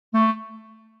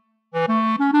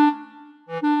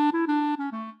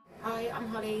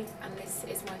Annie, and this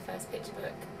is my first picture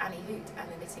book, Annie Hoot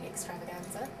and the Knitting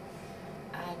Extravaganza,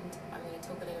 and I'm going to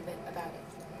talk a little bit about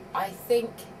it. I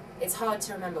think it's hard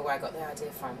to remember where I got the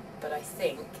idea from, but I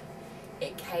think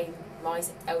it came, my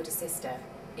elder sister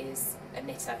is a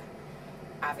knitter,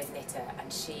 avid knitter,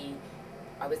 and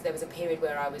there was a period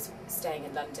where I was staying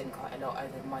in London quite a lot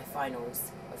over my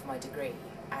finals of my degree,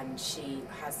 and she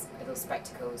has little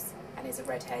spectacles and is a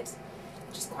redhead,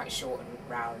 just quite short and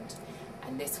round.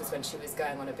 And this was when she was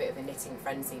going on a bit of a knitting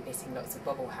frenzy, knitting lots of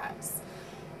bobble hats.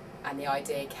 And the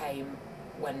idea came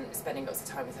when, spending lots of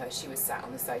time with her, she was sat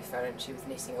on the sofa and she was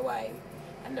knitting away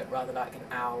and looked rather like an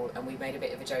owl, and we made a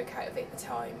bit of a joke out of it at the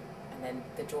time. And then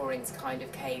the drawings kind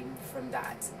of came from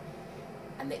that.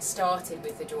 And it started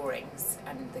with the drawings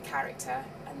and the character,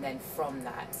 and then from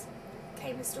that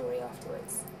came the story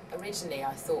afterwards. Originally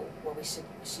I thought, well,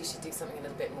 she should do something a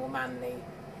little bit more manly,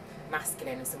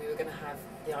 masculine, and so we were going to have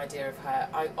the idea of her,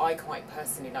 I quite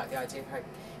personally like the idea of her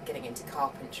getting into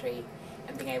carpentry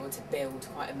and being able to build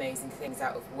quite amazing things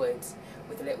out of wood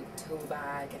with a little tool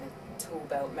bag and a tool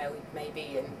belt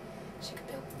maybe, and she could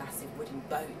build massive wooden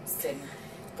boats and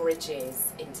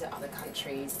bridges into other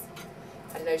countries.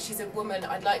 I don't know, she's a woman,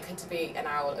 I'd like her to be an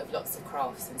owl of lots of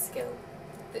crafts and skill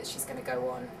that she's going to go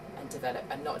on and develop,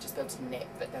 and not just be able to knit,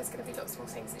 but there's going to be lots more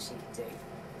things that she can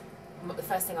do. The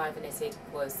first thing I ever knitted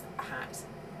was a hat,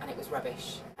 and it was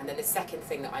rubbish. And then the second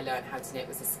thing that I learned how to knit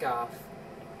was a scarf,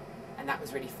 and that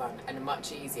was really fun and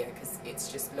much easier because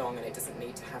it's just long and it doesn't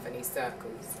need to have any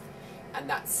circles. And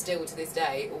that's still to this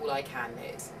day all I can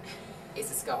knit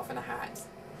is a scarf and a hat.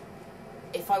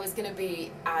 If I was going to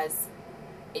be as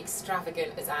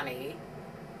extravagant as Annie,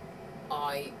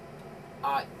 I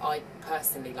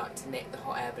personally like to knit the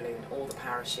hot air balloon or the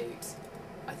parachute.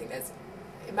 I think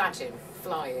imagine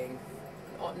flying,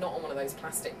 not on one of those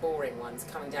plastic boring ones,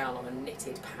 coming down on a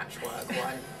knitted patchwork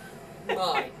one.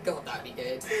 My God, that'd be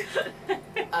good.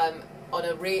 On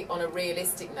a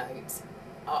realistic note,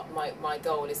 my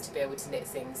goal is to be able to knit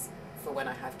things for when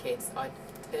I have kids.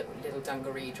 Little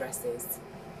dungaree dresses.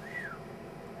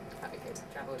 That'd be good.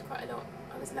 Travelled quite a lot.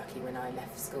 I was lucky when I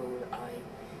left school. I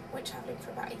went travelling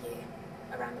for about a year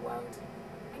around the world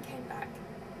and came back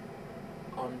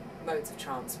on modes of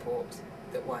transport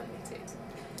that weren't knitted.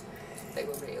 They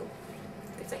were real.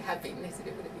 If they had been knitted,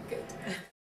 it would have been good.